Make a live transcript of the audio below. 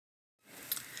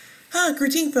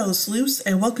Greeting fellow sleuths,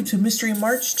 and welcome to Mystery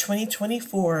March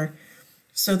 2024.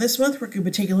 So this month we're going to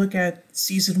be taking a look at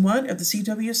Season 1 of the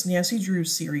CW's Nancy Drew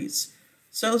series.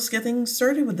 So let's get things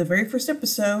started with the very first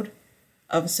episode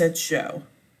of said show.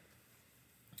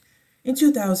 In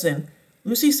 2000,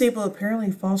 Lucy Sable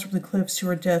apparently falls from the cliffs to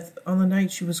her death on the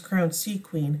night she was crowned Sea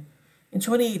Queen. In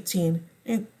 2018,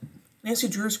 Nancy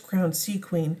Drew's crowned Sea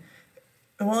Queen,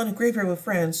 and while in a graveyard with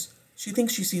friends, she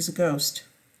thinks she sees a ghost.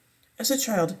 As a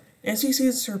child, Nancy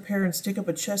sees her parents dig up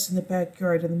a chest in the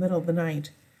backyard in the middle of the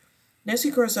night. Nancy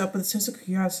grows up with a sense of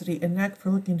curiosity and knack for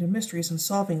looking into mysteries and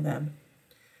solving them.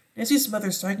 Nancy's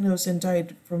mother's diagnosed and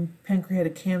died from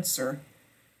pancreatic cancer.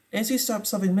 Nancy stops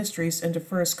solving mysteries and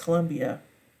defers Columbia.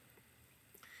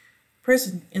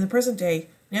 In the present day,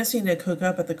 Nancy and Nick hook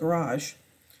up at the garage.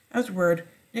 Afterward,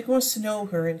 Nick wants to know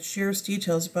her and shares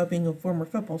details about being a former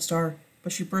football star,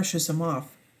 but she brushes him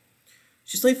off.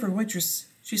 She's late for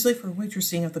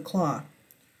waitressing at the Claw.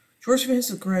 George has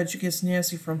a grudge against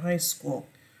Nancy from high school.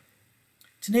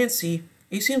 To Nancy,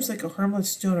 he seems like a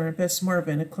harmless stoner and Bess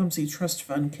Marvin, a clumsy trust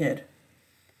fund kid.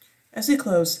 As they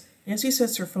close, Nancy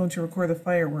sets her phone to record the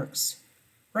fireworks.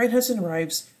 Ryan Hudson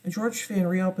arrives, and George Fan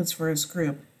reopens for his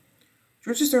group.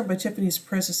 George is thrown by Tiffany's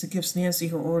presence and gives Nancy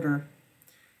her order.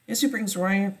 Nancy brings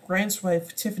Ryan's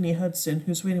wife, Tiffany Hudson,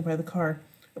 who's waiting by the car,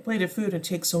 a plate of food and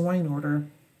takes a wine order.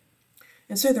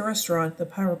 Inside the restaurant, the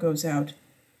power goes out.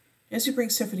 Nancy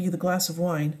brings Tiffany the glass of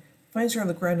wine, finds her on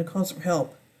the ground and calls for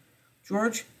help.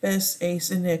 George, Bess,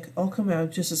 Ace, and Nick all come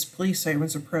out just as police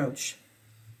sirens approach.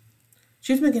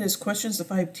 Chief McGinnis questions the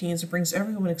 5 teens and brings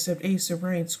everyone except Ace and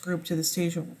Ryan's group to the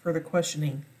stage for further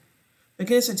questioning.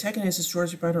 McGinnis antagonizes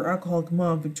George about her alcoholic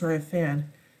mom, Victoria Fan,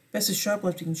 Bess's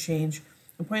shoplifting change,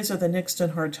 and points out that Nick's done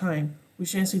hard time,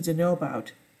 which Nancy didn't know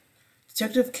about.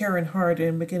 Detective Karen Hard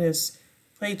and McGinnis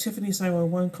play Tiffany's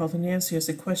 911 call to Nancy as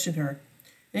they question her.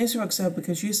 Nancy walks out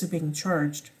because she isn't being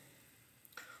charged.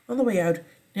 On the way out,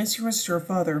 Nancy runs to her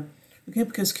father, who came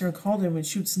because Karen called him and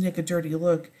shoots Nick a dirty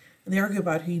look, and they argue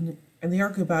about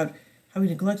how he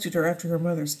neglected her after her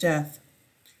mother's death.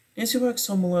 Nancy walks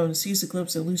home alone and sees a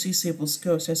glimpse of Lucy Sable's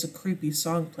ghost as a creepy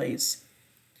song plays.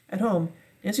 At home,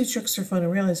 Nancy checks her phone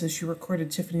and realizes she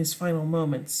recorded Tiffany's final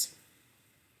moments.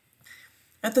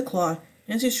 At the Claw,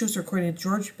 Nancy shows her recording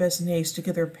George, Bess, and Ace to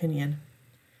get their opinion.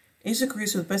 Ace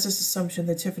agrees with Bess's assumption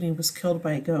that Tiffany was killed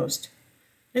by a ghost.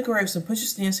 Nick arrives and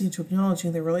pushes Nancy into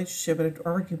acknowledging their relationship and an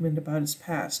argument about his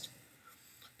past.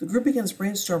 The group begins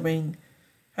brainstorming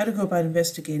how to go about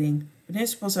investigating, but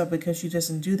Nancy pulls out because she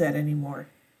doesn't do that anymore.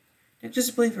 Nick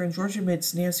doesn't believe her, and George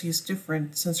admits Nancy is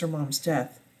different since her mom's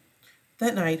death.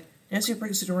 That night, Nancy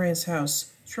brings her to Ryan's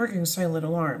house, triggering a silent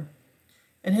alarm.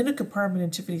 In a hidden compartment in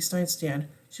Tiffany's nightstand,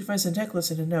 she finds a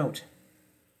necklace and a note.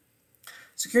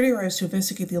 Security arrives to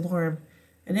investigate the alarm,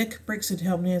 and Nick breaks in to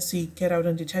help Nancy get out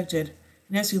undetected,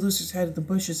 and Nancy loses her head in the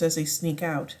bushes as they sneak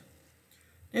out.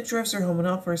 Nick drives her home and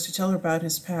offers to tell her about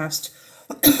his past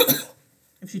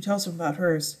if she tells him about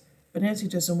hers, but Nancy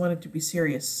doesn't want it to be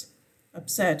serious.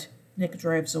 Upset, Nick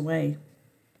drives away.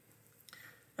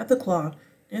 At the Claw,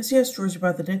 Nancy asks George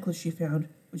about the necklace she found,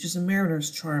 which is a mariner's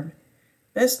charm.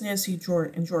 Bess, Nancy,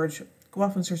 and George go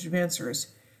off in search of answers,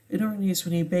 ignoring Ace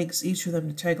when he begs each of them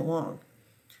to tag along.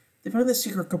 They find the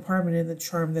secret compartment in the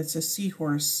charm that's a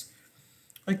seahorse,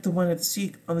 like the one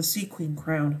on the Sea Queen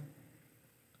crown.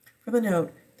 From the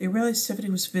note, they realize Tiffany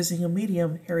was visiting a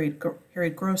medium, Harriet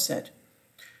Grosset.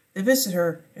 They visit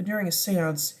her, and during a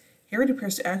seance, Harriet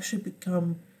appears to actually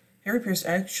become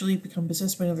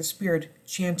possessed by another spirit,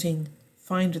 chanting,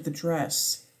 "Find the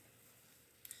dress."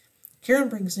 Karen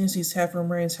brings Nancy's hat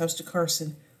from Ryan's house to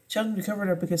Carson, telling him to cover it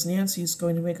up because Nancy is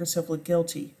going to make herself look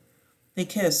guilty. They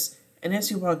kiss, and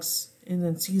Nancy walks in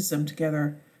and sees them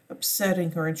together,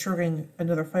 upsetting her and triggering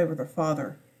another fight with her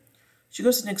father. She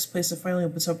goes to Nick's place and finally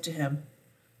opens up to him.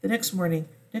 The next morning,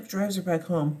 Nick drives her back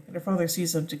home, and her father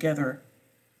sees them together.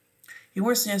 He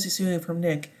warns Nancy stealing from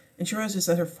Nick, and she realizes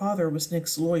that her father was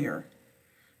Nick's lawyer.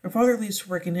 Her father leaves for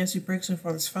work, and Nancy breaks into her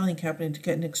father's filing cabinet to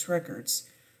get Nick's records,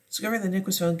 discovering that Nick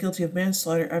was found guilty of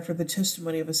manslaughter after the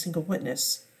testimony of a single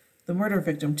witness, the murder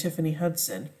victim Tiffany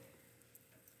Hudson.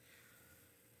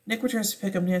 Nick returns to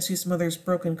pick up Nancy's mother's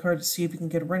broken car to see if he can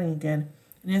get it running again,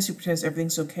 and Nancy pretends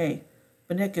everything's okay,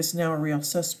 but Nick is now a real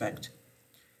suspect.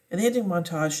 In the ending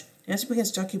montage, Nancy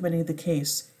begins documenting the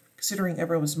case, considering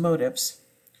everyone's motives.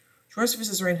 George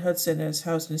visits Ryan Hudson at his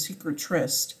house in a secret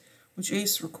tryst, which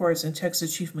Ace records and texts to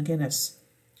Chief McGinnis.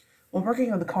 While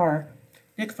working on the car,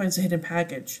 Nick finds a hidden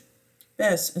package.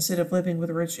 Bess, instead of living with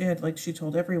a rich aunt like she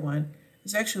told everyone,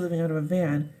 is actually living out of a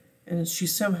van, and she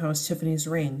somehow has Tiffany's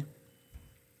ring.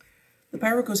 The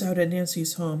power goes out at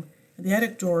Nancy's home, and the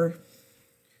attic door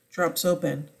drops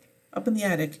open. Up in the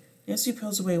attic, Nancy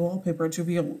peels away wallpaper to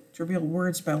reveal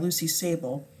words about Lucy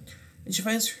Sable, and she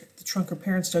finds the trunk her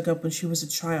parents dug up when she was a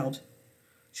child.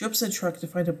 She opens the trunk to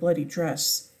find a bloody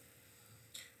dress.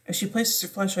 As she places her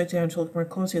flashlight down to look more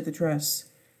closely at the dress,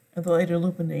 and the light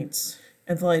illuminates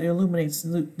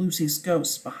Lucy's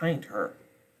ghost behind her.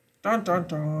 Dun dun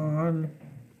dun.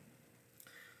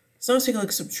 So let's take a look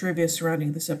at some trivia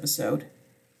surrounding this episode.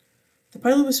 The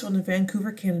pilot was filmed in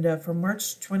Vancouver, Canada from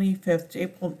March 25th to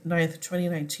April 9th,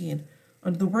 2019,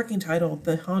 under the working title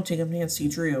The Haunting of Nancy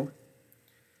Drew.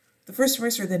 The first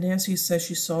mystery that Nancy says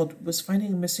she solved was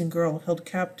finding a missing girl held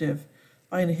captive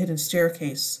behind a hidden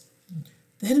staircase.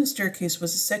 The Hidden Staircase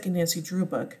was the second Nancy Drew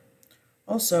book.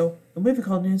 Also, a movie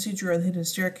called Nancy Drew and the Hidden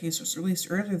Staircase was released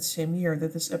earlier the same year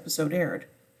that this episode aired.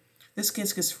 This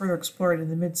case gets further explored in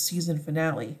the mid-season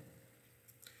finale.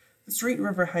 The street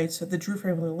River Heights that the Drew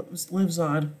family lives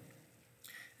on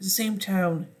is the same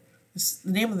town,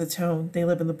 the name of the town they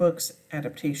live in the book's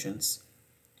adaptations.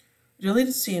 The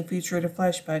deleted scene featured a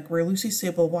flashback where Lucy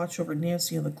Sable watched over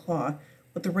Nancy and the Claw,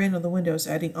 with the rain on the windows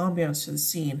adding ambiance to the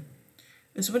scene.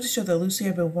 It was meant to show that Lucy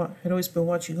had always been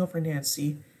watching over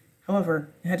Nancy. However,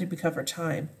 it had to be cut for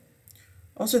time.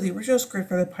 Also, the original script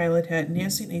for the pilot had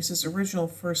Nancy and Ace's original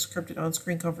first scripted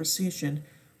on-screen conversation,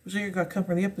 which later got cut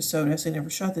from the episode as they never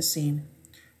shot the scene.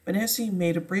 But Nancy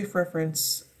made a brief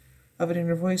reference of it in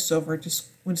her voiceover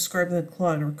when describing the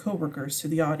Claw and her co-workers to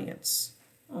the audience.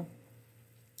 Oh.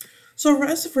 So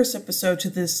as the first episode to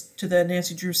the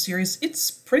Nancy Drew series,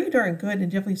 it's pretty darn good and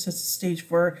definitely sets the stage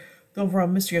for the overall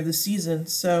mystery of the season.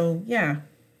 So yeah.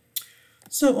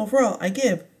 So overall, I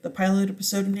give the pilot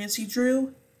episode of Nancy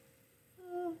Drew,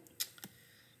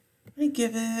 I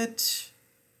give it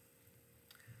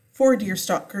 4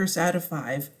 Deerstalkers out of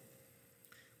 5.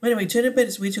 Anyway, tune in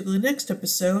as we take the next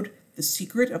episode, The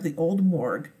Secret of the Old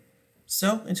Morgue.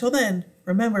 So, until then,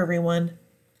 remember everyone,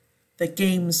 the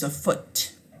game's afoot.